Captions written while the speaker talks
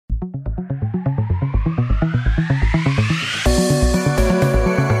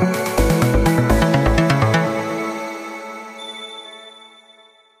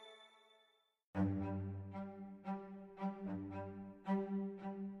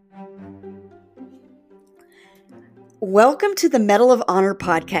Welcome to the Medal of Honor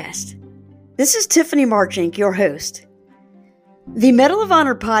podcast. This is Tiffany Marchink, your host. The Medal of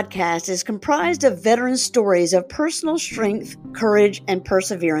Honor podcast is comprised of veteran stories of personal strength, courage, and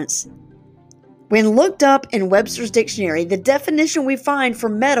perseverance. When looked up in Webster's dictionary, the definition we find for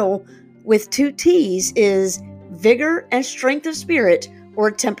medal with two T's is vigor and strength of spirit or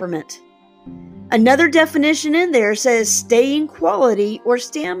temperament. Another definition in there says staying quality or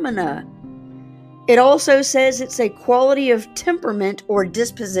stamina. It also says it's a quality of temperament or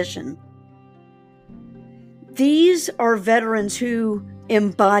disposition. These are veterans who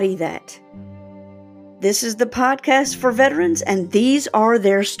embody that. This is the podcast for veterans, and these are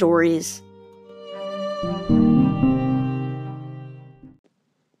their stories.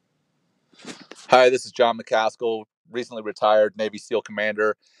 Hi, this is John McCaskill, recently retired Navy SEAL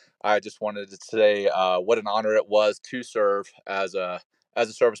commander. I just wanted to say what an honor it was to serve as a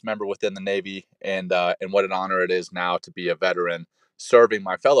service member within the Navy, and what an honor it is now to be a veteran serving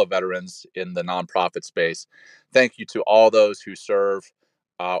my fellow veterans in the nonprofit space. Thank you to all those who serve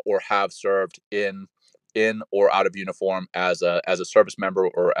or have served in or out of uniform as a service member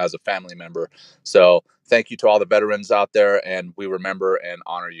or as a family member. So thank you to all the veterans out there, and we remember and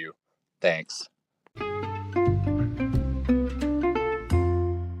honor you. Thanks.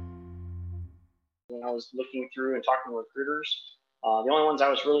 When I was looking through and talking to recruiters, the only ones I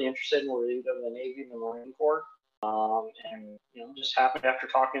was really interested in were either the Navy and the Marine Corps. And just happened after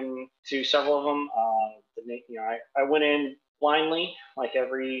talking to several of them, I went in blindly, like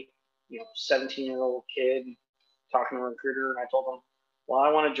every 17-year-old kid, talking to a recruiter, and I told them, well, I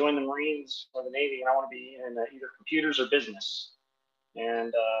want to join the Marines or the Navy, and I want to be in either computers or business.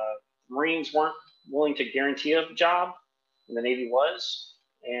 And Marines weren't willing to guarantee a job, and the Navy was.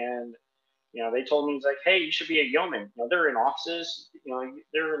 And they told me, it's like, hey, you should be a yeoman. They're in offices.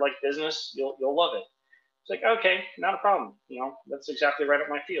 They're like business. You'll love it. It's like, okay, not a problem. That's exactly right up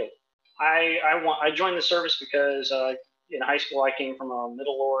my field. I joined the service because in high school I came from a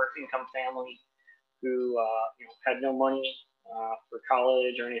middle lower income family who had no money for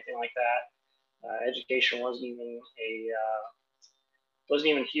college or anything like that. Education wasn't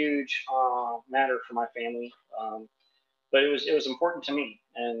even huge matter for my family. But it was important to me,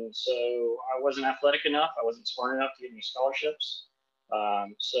 and so I wasn't athletic enough. I wasn't smart enough to get any scholarships. My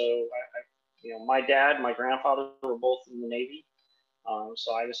dad, my grandfather were both in the Navy,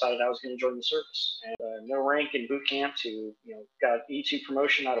 so I decided I was going to join the service. And no rank in boot camp to got E2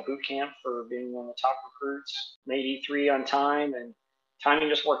 promotion out of boot camp for being one of the top recruits. Made E3 on time, and timing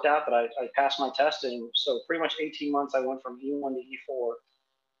just worked out that I passed my test, and so pretty much 18 months I went from E1 to E4.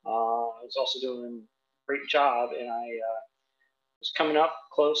 I was also doing a great job, and I was coming up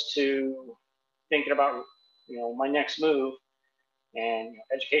close to thinking about my next move, and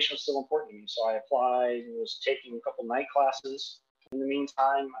education was still important to me, so I applied and was taking a couple night classes. In the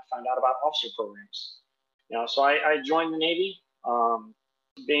meantime, I found out about officer programs. So I joined the Navy.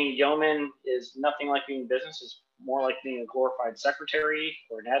 Being yeoman is nothing like being in business. It's more like being a glorified secretary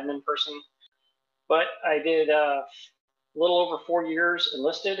or an admin person. But I did a little over 4 years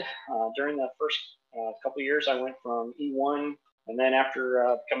enlisted. During the first couple of years, I went from E1, and then after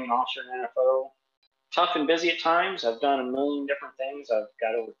becoming an officer in NFO, tough and busy at times. I've done a million different things. I've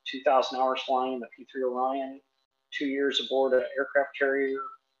got over 2,000 hours flying in the P-3 Orion, 2 years aboard an aircraft carrier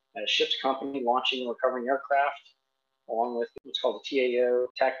at a ship's company launching and recovering aircraft, along with what's called the TAO,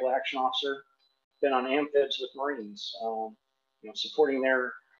 Tactical Action Officer. Been on amphibs with Marines, supporting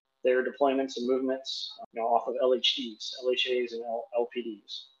their deployments and movements, off of LHDs, LHAs, and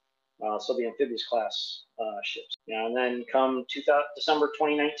LPDs. So the amphibious class ships. And then come December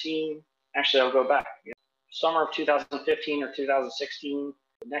 2019, actually I'll go back. Summer of 2015 or 2016,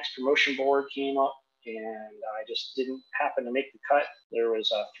 the next promotion board came up, and I just didn't happen to make the cut. There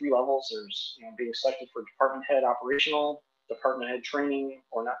was 3 levels. There's being selected for department head operational, department head training,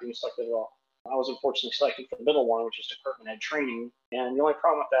 or not being selected at all. I was unfortunately selected for the middle one, which is department head training. And the only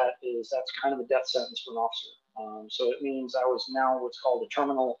problem with that is that's kind of a death sentence for an officer. So it means I was now what's called a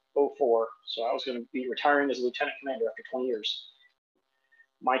terminal 04. So I was going to be retiring as a lieutenant commander after 20 years.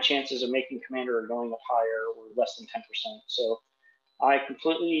 My chances of making commander or going up higher were less than 10%. So I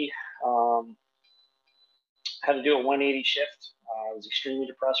completely had to do a 180 shift. I was extremely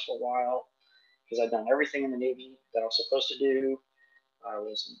depressed for a while because I'd done everything in the Navy that I was supposed to do. I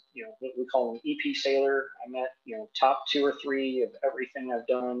was, what we call an EP sailor. I met, top 2 or 3 of everything I've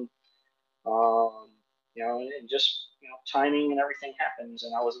done. And just, timing and everything happens,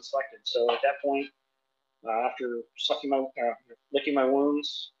 and I wasn't selected. So at that point, after licking my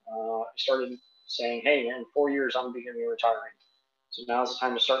wounds, I started saying, hey, in 4 years, I'm going to be retiring. So now's the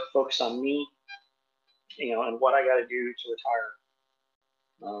time to start to focus on me and what I got to do to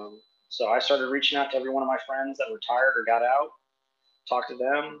retire. So I started reaching out to every one of my friends that retired or got out, talked to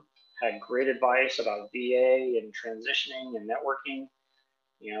them, had great advice about VA and transitioning and networking,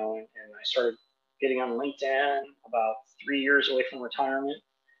 and I started getting on LinkedIn about 3 years away from retirement,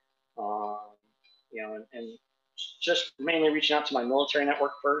 um, and just mainly reaching out to my military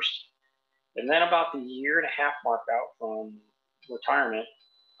network first. And then about the year and a half mark out from retirement,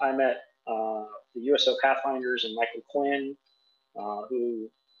 I met the USO Pathfinders and Michael Quinn,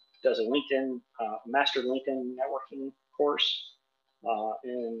 who does a master LinkedIn networking course.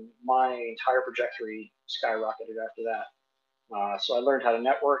 And my entire trajectory skyrocketed after that. So I learned how to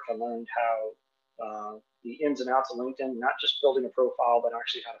network. I learned how the ins and outs of LinkedIn, not just building a profile, but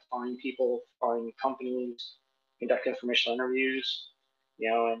actually how to find people, find companies, conduct informational interviews,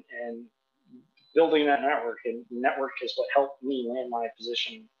 and building that network. And network is what helped me land my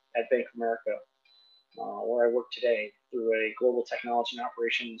position at Bank of America, where I work today through a global technology and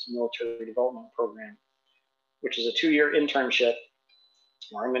operations military development program, which is a 2-year internship.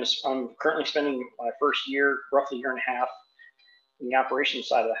 I'm currently spending my first year, roughly year and a half, in the operations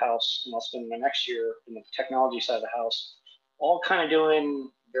side of the house, and I'll spend my next year in the technology side of the house, all kind of doing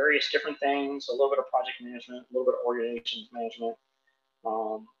various different things, a little bit of project management, a little bit of organizations management,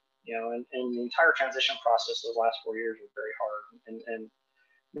 and the entire transition process those last 4 years was very hard and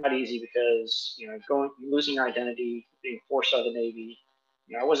not easy because, losing your identity, being forced out of the Navy,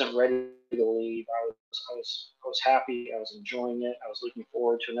 I wasn't ready to leave. I was happy. I was enjoying it. I was looking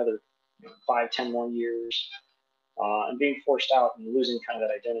forward to another 5, 10 more years. And being forced out and losing kind of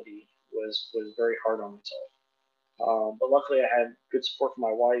that identity was very hard on myself. But luckily, I had good support from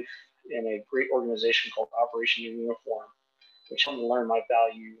my wife and a great organization called Operation in Uniform, which helped me learn my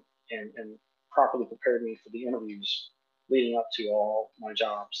value and properly prepared me for the interviews leading up to all my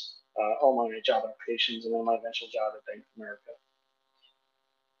jobs, all my job applications, and then my eventual job at Bank of America.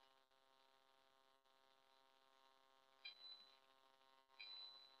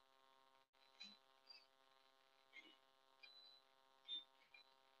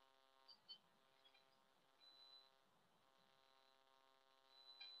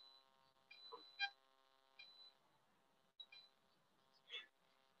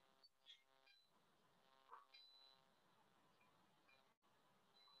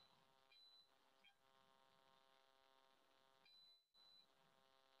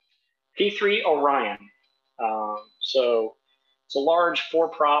 P-3 Orion. So it's a large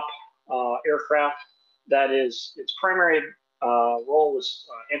four-prop aircraft that is its primary role was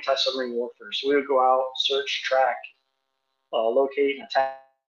anti-submarine warfare. So we would go out, search, track, locate, and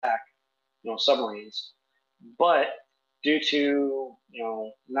attack, submarines. But due to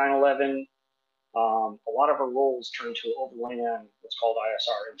 9/11, a lot of our roles turned to overland, what's called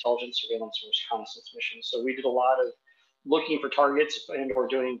ISR, intelligence, surveillance, and reconnaissance missions. So we did a lot of looking for targets and/or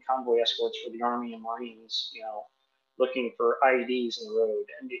doing convoy escorts for the Army and Marines. Looking for IEDs in the road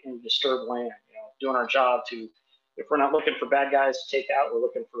and disturbed land. Doing our job to, if we're not looking for bad guys to take out, we're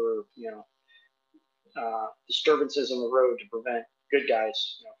looking for disturbances in the road to prevent good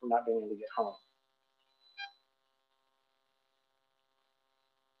guys from not being able to get home.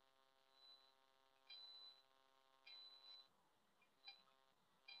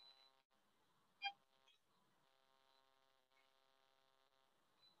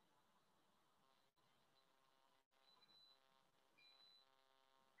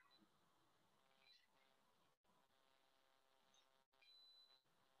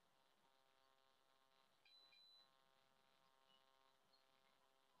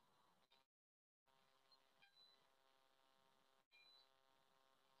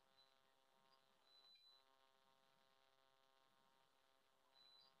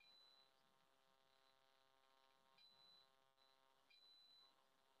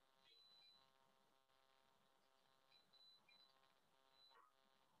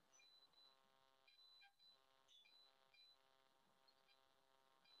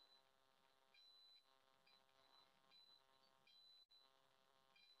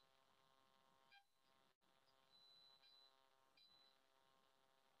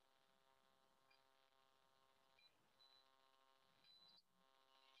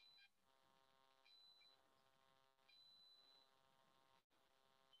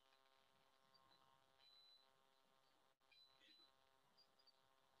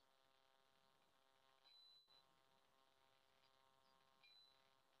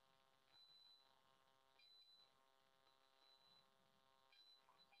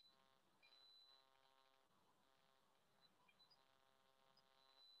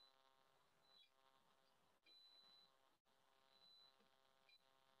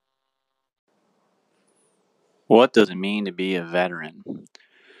 What does it mean to be a veteran?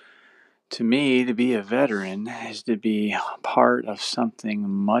 To me, to be a veteran is to be part of something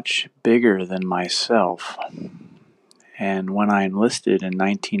much bigger than myself. And when I enlisted in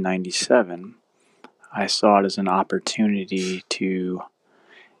 1997, I saw it as an opportunity to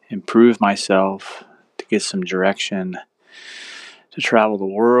improve myself, to get some direction, to travel the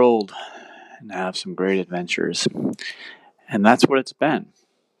world, and have some great adventures. And that's what it's been.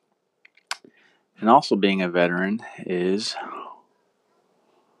 And also, being a veteran is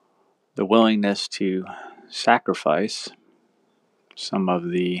the willingness to sacrifice some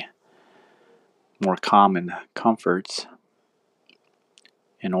of the more common comforts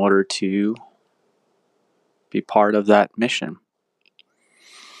in order to be part of that mission.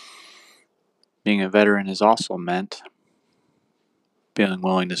 Being a veteran has also meant being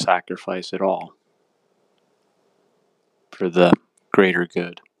willing to sacrifice it all for the greater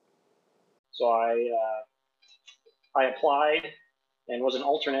good. So I applied and was an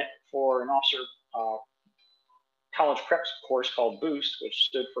alternate for an officer college prep course called Boost, which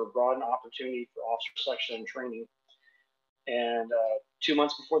stood for Broad Opportunity for Officer Selection and Training. And 2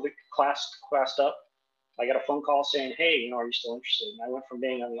 months before the class classed up, I got a phone call saying, "Hey, are you still interested?" And I went from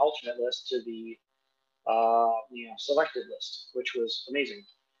being on the alternate list to the selected list, which was amazing.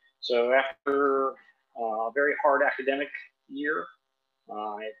 So after a very hard academic year,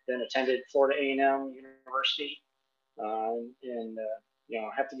 I then attended Florida A&M University, and I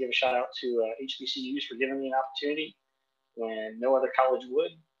have to give a shout out to HBCUs for giving me an opportunity when no other college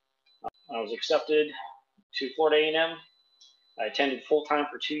would. I was accepted to Florida A&M. I attended full-time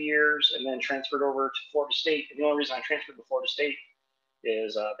for 2 years and then transferred over to Florida State. And the only reason I transferred to Florida State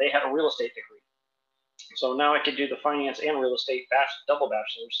is they had a real estate degree. So now I could do the finance and real estate double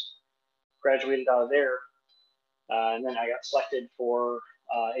bachelor's. Graduated out of there. And then I got selected for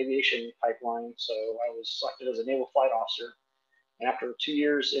aviation pipeline. So I was selected as a naval flight officer. And after 2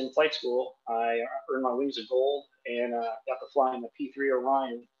 years in flight school, I earned my wings of gold and got to fly in the P-3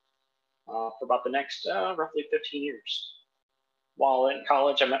 Orion for about the next roughly 15 years. While in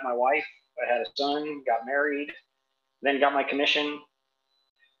college, I met my wife. I had a son, got married, then got my commission.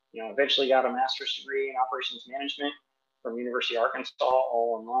 Eventually got a master's degree in operations management from University of Arkansas,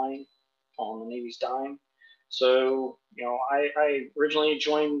 all online, on the Navy's dime. So, I originally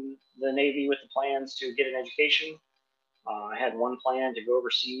joined the Navy with the plans to get an education. I had one plan to go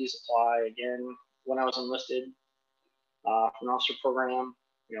overseas, apply again when I was enlisted for an officer program,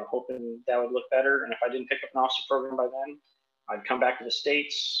 hoping that would look better. And if I didn't pick up an officer program by then, I'd come back to the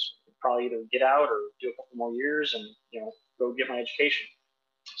States, probably either get out or do a couple more years and, go get my education.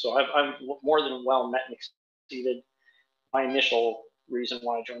 So I've more than well met and exceeded my initial reason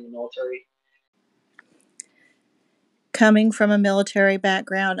why I joined the military. Coming from a military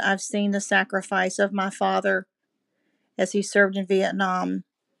background, I've seen the sacrifice of my father as he served in Vietnam,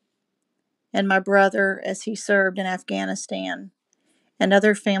 and my brother as he served in Afghanistan, and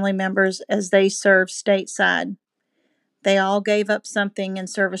other family members as they served stateside. They all gave up something in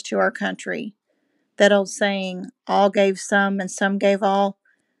service to our country. That old saying, all gave some and some gave all,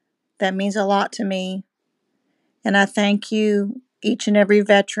 that means a lot to me. And I thank you, each and every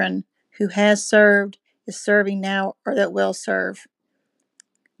veteran who has served, is serving now, or that will serve.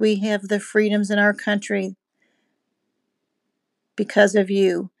 We have the freedoms in our country because of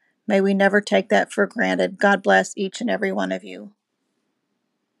you. May we never take that for granted. God bless each and every one of you.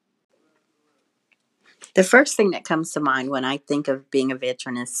 The first thing that comes to mind when I think of being a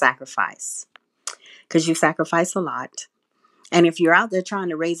veteran is sacrifice, because you sacrifice a lot. And if you're out there trying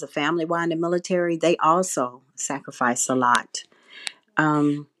to raise a family while in the military, they also sacrifice a lot.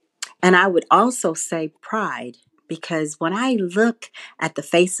 And I would also say pride, because when I look at the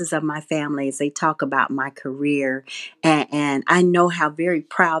faces of my family as they talk about my career, and I know how very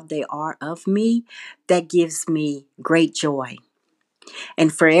proud they are of me, that gives me great joy.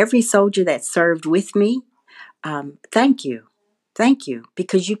 And for every soldier that served with me, thank you. Thank you,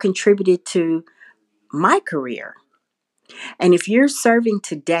 because you contributed to my career. And if you're serving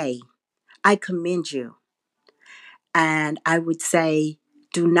today, I commend you. And I would say,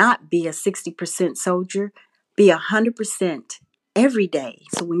 do not be a 60% soldier, be 100% every day.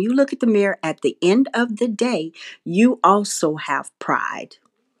 So when you look at the mirror at the end of the day, you also have pride.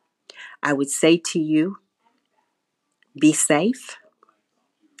 I would say to you, be safe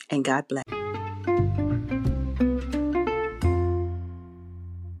and God bless.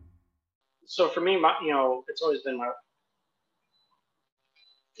 So for me, it's always been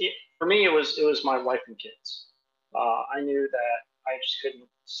for me, it was my wife and kids. I knew that I just couldn't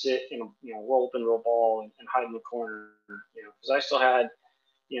sit and roll up into a ball and hide in the corner, because I still had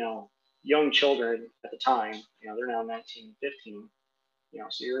young children at the time. They're now 19 and 15.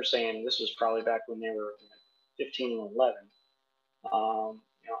 So you're saying this was probably back when they were 15 and 11.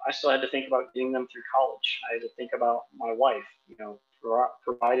 I still had to think about getting them through college. I had to think about my wife,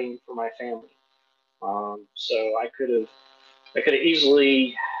 providing for my family. So I could have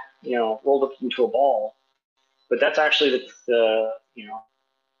easily, rolled up into a ball. But that's actually the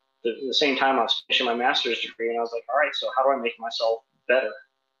same time I was finishing my master's degree, and I was like, all right, so how do I make myself better?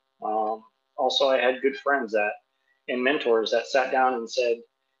 Also, I had good friends and mentors that sat down and said,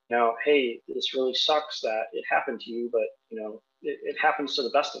 hey, this really sucks that it happened to you, but it happens to the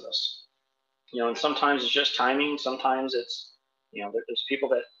best of us. And sometimes it's just timing. Sometimes it's, there's people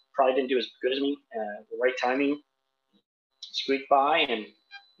that probably didn't do as good as me. The right timing squeaked by, and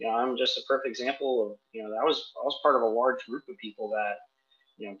I'm just a perfect example of, I was part of a large group of people that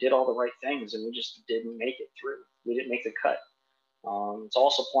did all the right things, and we just didn't make it through. We didn't make the cut. It's all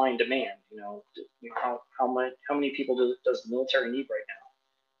supply and demand. How many people does the military need right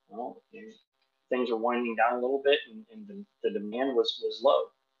now? Well, things are winding down a little bit, and the demand was low.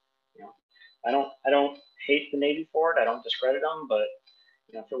 I don't hate the Navy for it. I don't discredit them, but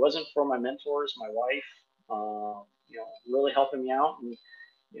if it wasn't for my mentors, my wife, really helping me out, and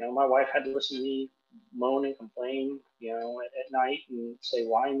my wife had to listen to me moan and complain, at night and say,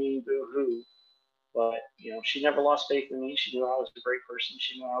 why me, boo hoo. But, she never lost faith in me. She knew I was a great person.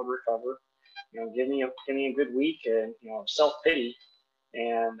 She knew I would recover, give me a good week and, self-pity.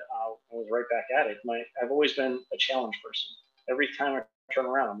 And I was right back at it. I've always been a challenge person. Every time I turn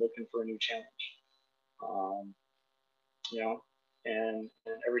around, I'm looking for a new challenge. And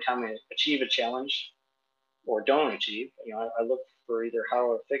every time I achieve a challenge or don't achieve, I look for either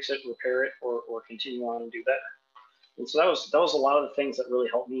how to fix it, repair it, or continue on and do better. And so that was a lot of the things that really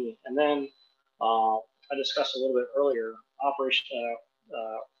helped me. And then I discussed a little bit earlier,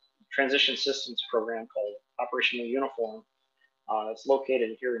 transition systems program called Operational Uniform. It's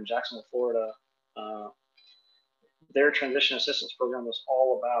located here in Jacksonville, Florida. Their transition assistance program was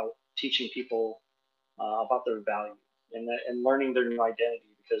all about teaching people about their value and learning their new identity.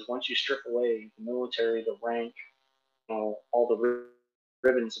 Because once you strip away the military, the rank, all the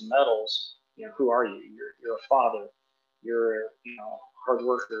ribbons and medals, who are you? You're a father. You're hard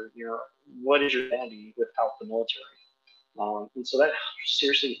worker. What is your identity without the military? And so that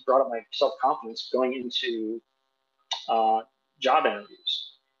seriously brought up my self-confidence going into job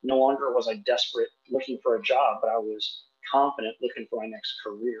interviews. No longer was I desperate looking for a job, but I was confident looking for my next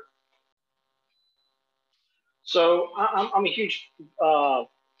career. So I'm a huge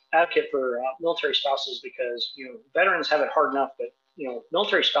advocate for military spouses because veterans have it hard enough, but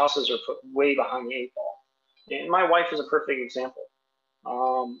military spouses are put way behind the eight ball. And my wife is a perfect example.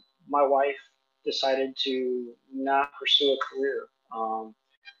 My wife decided to not pursue a career.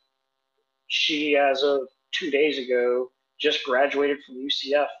 She, as of 2 days ago, just graduated from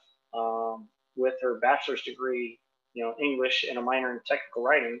UCF with her bachelor's degree, English and a minor in technical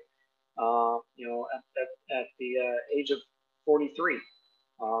writing. At the age of 43.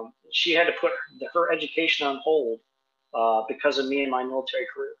 She had to put her education on hold because of me and my military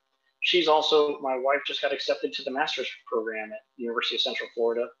career. My wife just got accepted to the master's program at the University of Central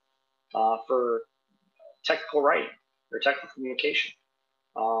Florida for technical writing or technical communication.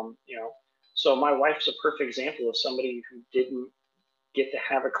 So my wife's a perfect example of somebody who didn't get to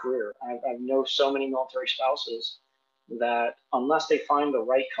have a career. I know so many military spouses that unless they find the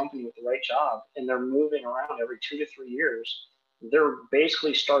right company with the right job and they're moving around every 2 to 3 years, they're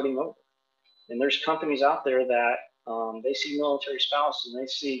basically starting over. And there's companies out there that they see military spouse and they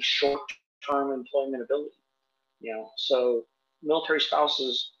see short-term employment ability. So military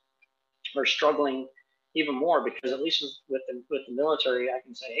spouses are struggling even more because at least with the military, I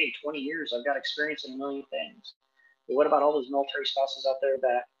can say, hey, 20 years, I've got experience in a million things. But what about all those military spouses out there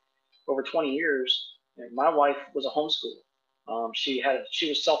that over 20 years, my wife was a homeschooler. She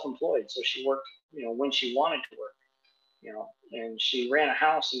was self-employed, so she worked, when she wanted to work, and she ran a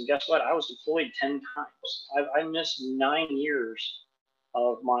house. And guess what? I was deployed 10 times. I missed 9 years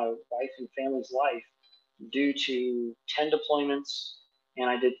of my wife and family's life due to 10 deployments, and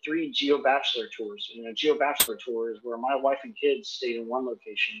I did 3 geo-bachelor tours. A geo-bachelor tour is where my wife and kids stayed in one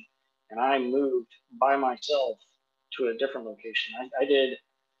location, and I moved by myself to a different location. I did,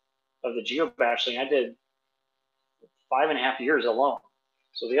 of the geo-bachelor, I did 5.5 years alone.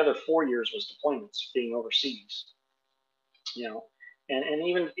 So the other 4 years was deployments, being overseas. And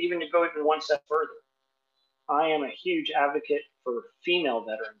even to go even one step further, I am a huge advocate for female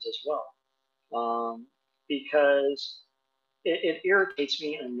veterans as well, because it irritates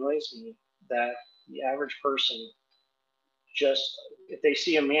me and annoys me that the average person just, if they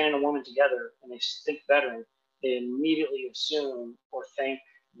see a man and a woman together and they think veteran, they immediately assume or thank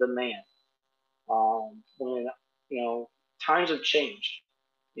the man. When times have changed,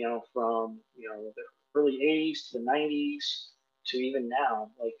 from the early '80s to the '90s to even now,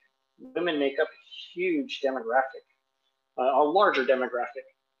 like women make up a huge demographic, a larger demographic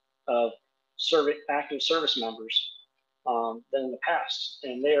of active service members than in the past,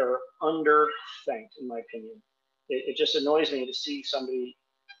 and they are underthanked, in my opinion. It just annoys me to see somebody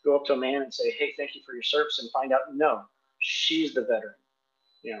go up to a man and say, "Hey, thank you for your service," and find out no, she's the veteran.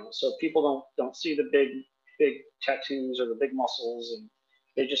 So people don't see the big tattoos or the big muscles, and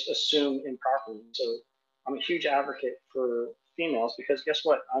they just assume improperly. So I'm a huge advocate for females because guess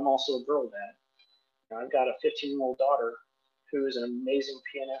what? I'm also a girl dad. I've got a 15-year-old daughter who is an amazing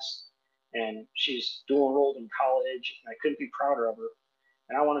pianist, and she's dual enrolled in college, and I couldn't be prouder of her.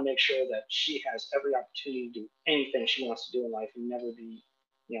 And I want to make sure that she has every opportunity to do anything she wants to do in life and never be,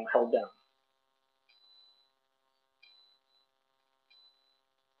 held down.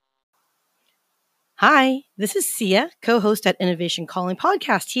 Hi, this is Sia, co-host at Innovation Calling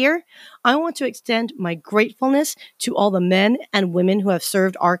Podcast here. I want to extend my gratefulness to all the men and women who have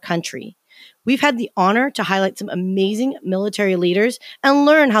served our country. We've had the honor to highlight some amazing military leaders and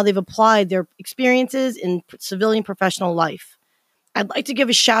learn how they've applied their experiences in civilian professional life. I'd like to give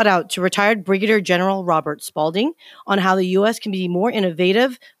a shout out to retired Brigadier General Robert Spalding on how the U.S. can be more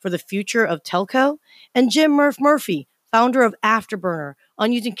innovative for the future of telco, and Jim Murphy, founder of Afterburner,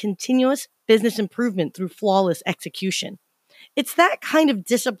 on using continuous business improvement through flawless execution. It's that kind of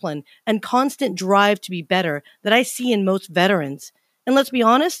discipline and constant drive to be better that I see in most veterans. And let's be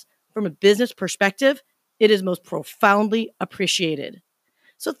honest, from a business perspective, it is most profoundly appreciated.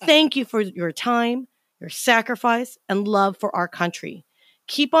 So thank you for your time, your sacrifice, and love for our country.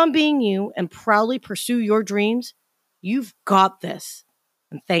 Keep on being you and proudly pursue your dreams. You've got this.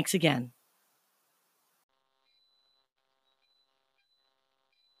 And thanks again.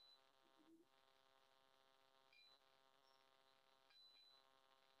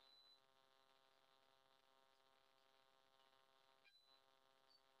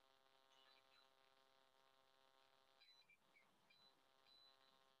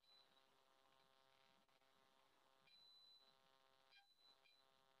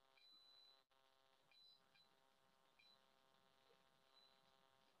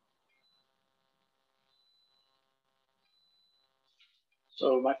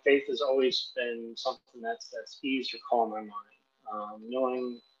 So my faith has always been something that's eased or calm my mind.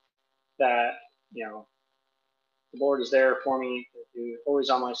 Knowing that the Lord is there for me, who's always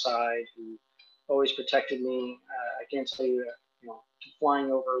on my side, who always protected me. I can't tell you that,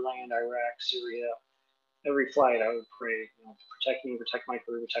 flying over land, Iraq, Syria, every flight I would pray, protect me, protect my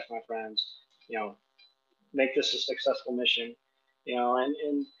crew, protect my friends, make this a successful mission,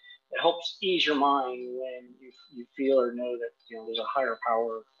 and it helps ease your mind when you feel or know that, there's a higher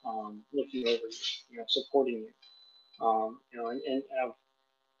power looking over you, supporting you. And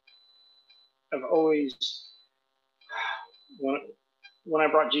I've always, when, when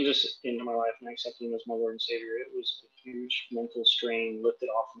I brought Jesus into my life and I accepted him as my Lord and Savior, it was a huge mental strain lifted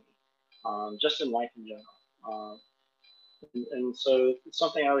off me, just in life in general. And so it's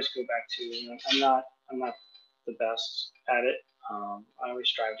something I always go back to. I'm not the best at it. I always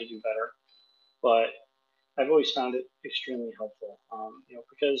strive to do better, but I've always found it extremely helpful.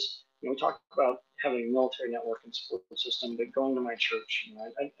 Because we talked about having a military network and support system, but going to my church,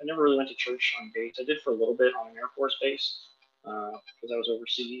 I never really went to church on base. I did for a little bit on an Air Force base because I was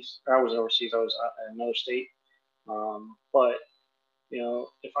overseas. Or I wasn't overseas. I was in another state. But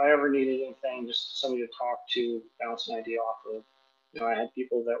if I ever needed anything, just somebody to talk to, bounce an idea off of, I had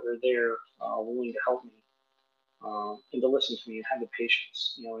people that were there willing to help me and to listen to me and have the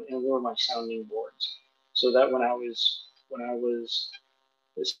patience, and were my sounding boards, so that when I was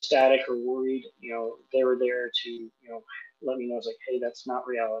ecstatic or worried, they were there to, let me know. It's like, hey, that's not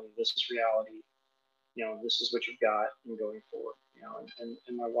reality. This is reality. This is what you've got and going forward.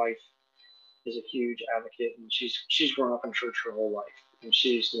 And my wife is a huge advocate, and she's grown up in church her whole life, and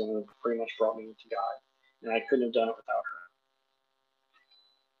she's the one who pretty much brought me to God, and I couldn't have done it without her.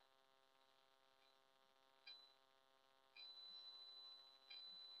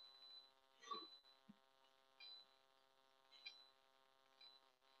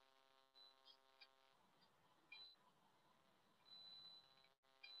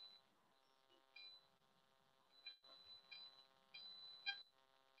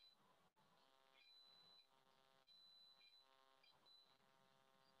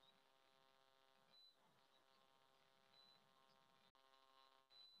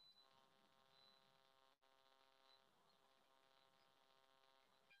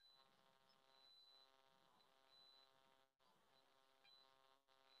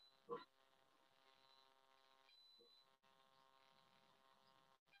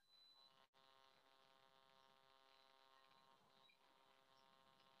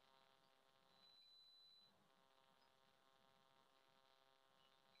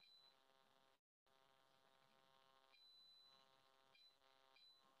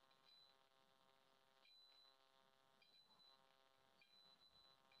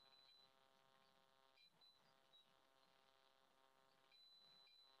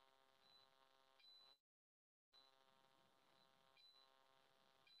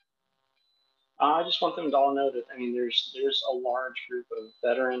 I just want them to all know that, I mean, there's a large group of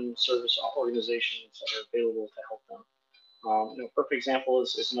veteran service organizations that are available to help them. Perfect example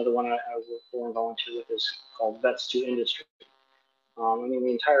is another one I work for and volunteer with is called Vets to Industry. I mean,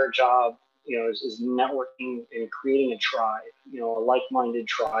 the entire job, is networking and creating a tribe, a like-minded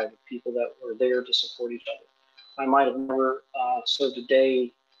tribe of people that are there to support each other. I might have never served a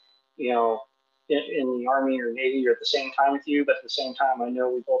day, you know, in the Army or Navy or at the same time with you, but at the same time, I know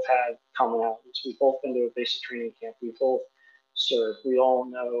we both had commonalities. We've both been to a basic training camp. We both served. We all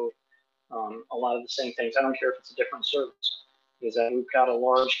know a lot of the same things. I don't care if it's a different service, is that we've got a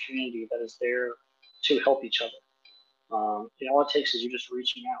large community that is there to help each other. All it takes is you just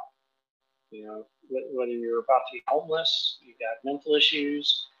reaching out. Whether you're about to be homeless, you've got mental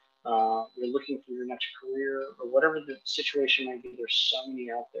issues, you're looking for your next career, or whatever the situation may be. There's so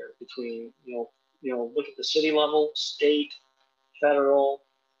many out there between look at the city level, state, federal,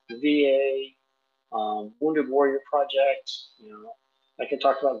 the VA, Wounded Warrior Project. I can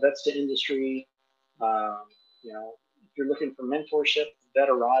talk about Vets to Industry. If you're looking for mentorship,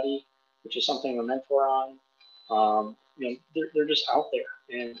 Veterati, which is something I'm a mentor on. They're just out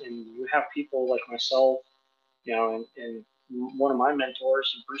there, and you have people like myself, and one of my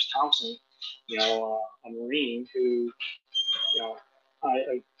mentors, Bruce Thompson, a Marine who,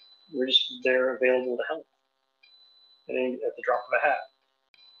 we're just there available to help at the drop of a hat.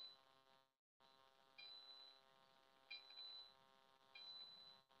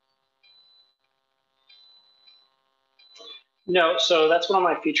 No, so that's one of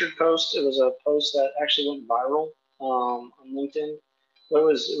my featured posts. It was a post that actually went viral on LinkedIn. It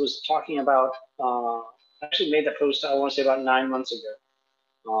was talking about. I actually made that post, I want to say, about 9 months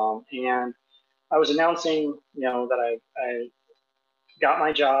ago, and I was announcing, that I got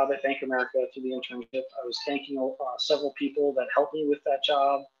my job at Bank of America through the internship. I was thanking several people that helped me with that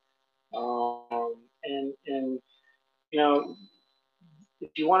job, and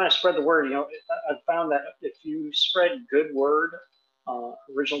if you want to spread the word, I've found that if you spread good word,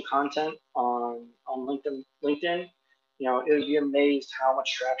 original content on LinkedIn, it would be amazed how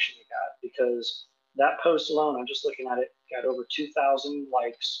much traction you got, because that post alone, I'm just looking at it, got over 2,000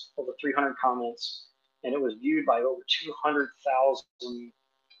 likes, over 300 comments, and it was viewed by over 200,000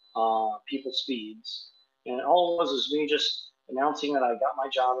 people's feeds. And all it was me just announcing that I got my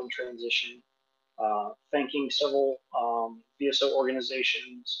job in transition, thanking several VSO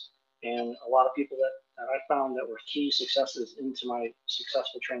organizations and a lot of people that I found that were key successes into my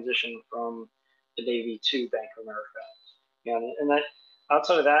successful transition from the Navy to Bank of America. And that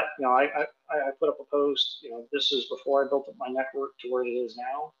outside of that, I put up a post. This is before I built up my network to where it is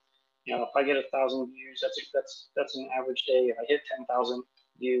now. If I get 1,000 views, that's an average day. If I hit 10,000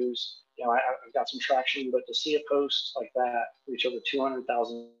 views, I've got some traction. But to see a post like that reach over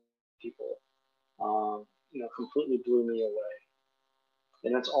 200,000 people, completely blew me away.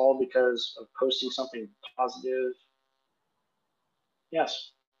 And that's all because of posting something positive.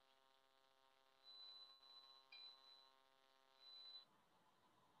 Yes.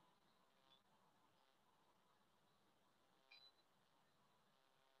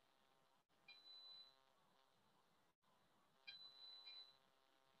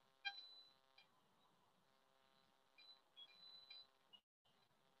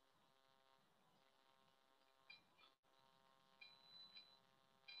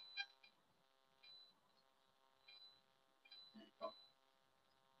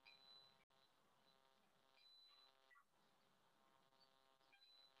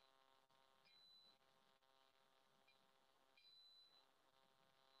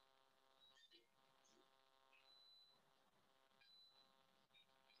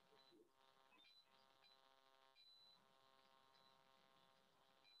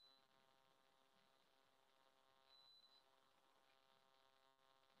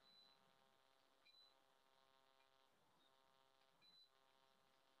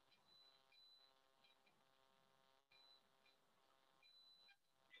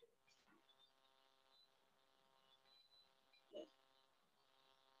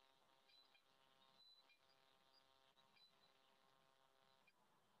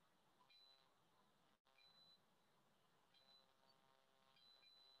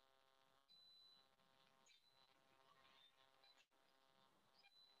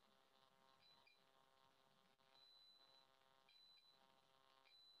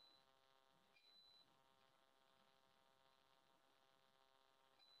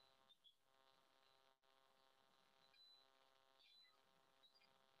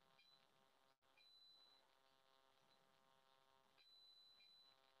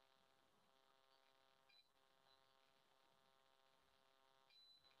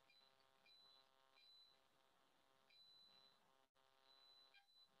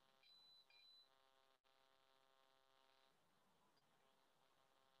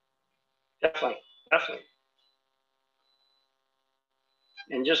 Definitely.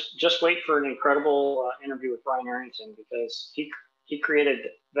 And just wait for an incredible interview with Brian Arrington, because he created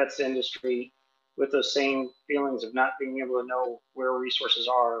Vets Industry with those same feelings of not being able to know where resources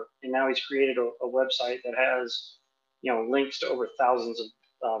are, and now he's created a website that has links to over thousands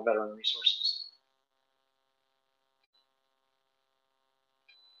of veteran resources.